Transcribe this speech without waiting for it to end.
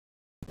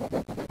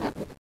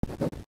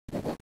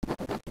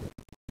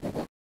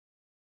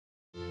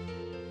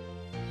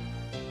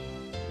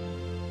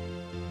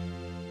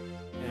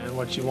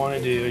what you want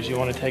to do is you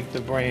want to take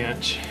the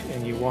branch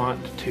and you want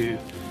to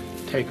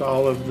take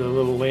all of the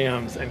little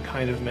limbs and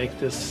kind of make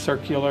this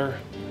circular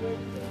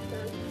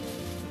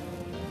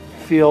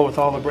feel with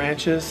all the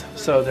branches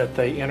so that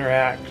they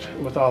interact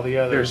with all the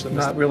others. There's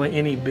not really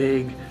any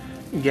big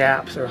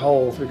gaps or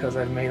holes because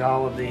I've made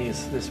all of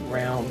these this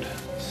round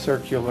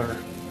circular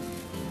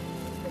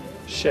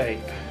shape.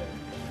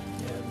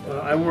 And,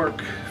 I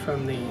work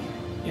from the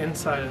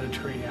inside of the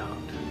tree out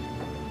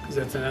because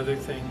that's another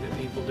thing that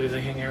people do.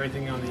 They hang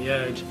everything on the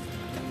edge,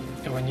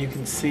 and when you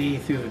can see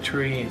through the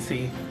tree and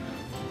see,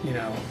 you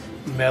know,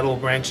 metal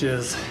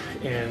branches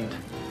and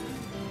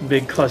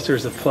big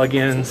clusters of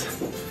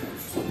plug-ins,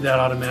 that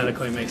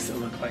automatically makes it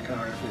look like an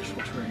artificial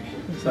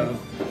tree. So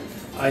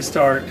I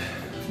start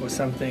with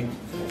something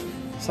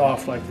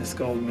soft like this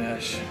gold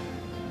mesh,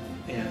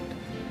 and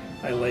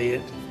I lay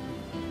it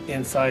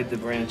inside the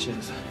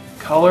branches.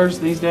 Colors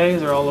these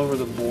days are all over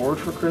the board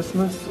for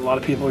Christmas. A lot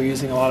of people are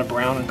using a lot of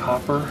brown and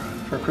copper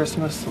for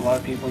Christmas. A lot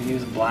of people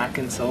use black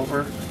and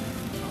silver.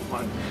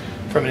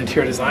 From an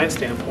interior design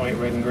standpoint,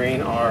 red and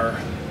green are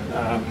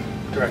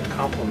direct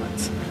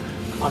complements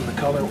on the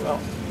color wheel.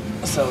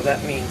 So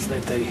that means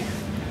that they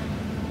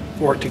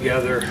work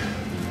together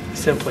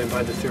simply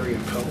by the theory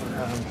of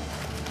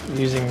color.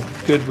 Using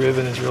good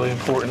ribbon is really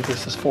important.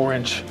 This is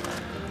 4-inch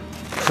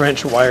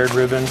French wired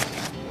ribbon,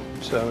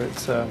 so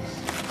it's a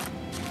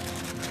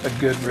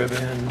good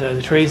ribbon. And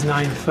the tree's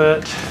 9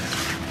 foot,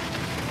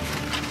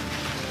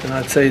 and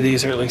I'd say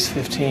these are at least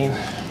 15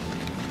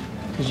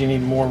 because you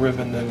need more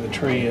ribbon than the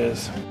tree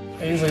is.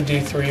 I usually do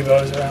 3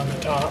 bows around the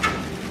top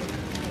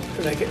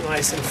to make it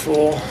nice and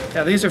full.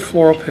 Now these are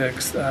floral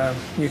picks.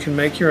 You can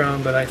make your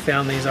own, but I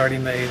found these already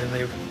made and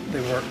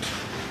they worked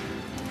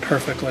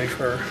perfectly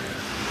for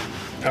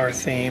our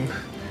theme.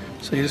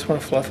 So you just want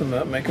to fluff them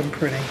up, make them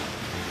pretty,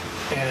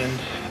 and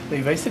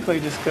they basically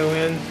just go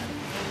in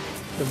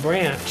the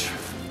branch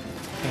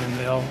and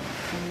they'll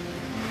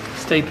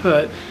stay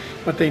put.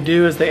 What they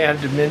do is they add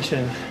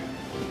dimension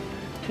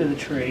to the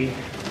tree,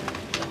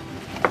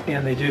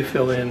 and they do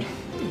fill in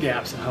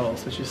gaps and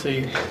holes. As you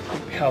see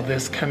how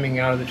this coming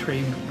out of the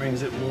tree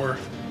brings it more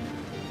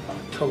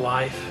to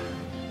life.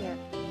 Yeah.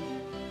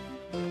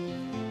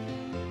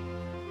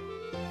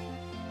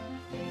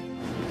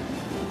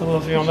 Well,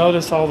 if you'll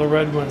notice, all the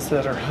red ones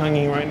that are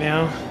hanging right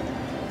now,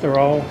 they're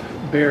all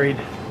buried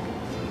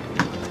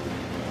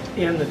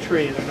in the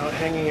tree. They're not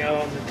hanging out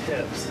on the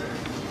tips.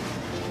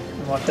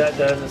 And what that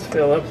does is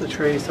fill up the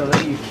tree so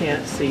that you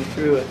can't see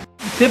through it.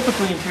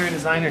 Typically, interior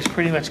designers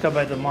pretty much go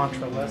by the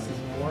mantra, less is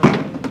more,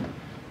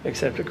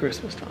 except at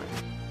Christmas time.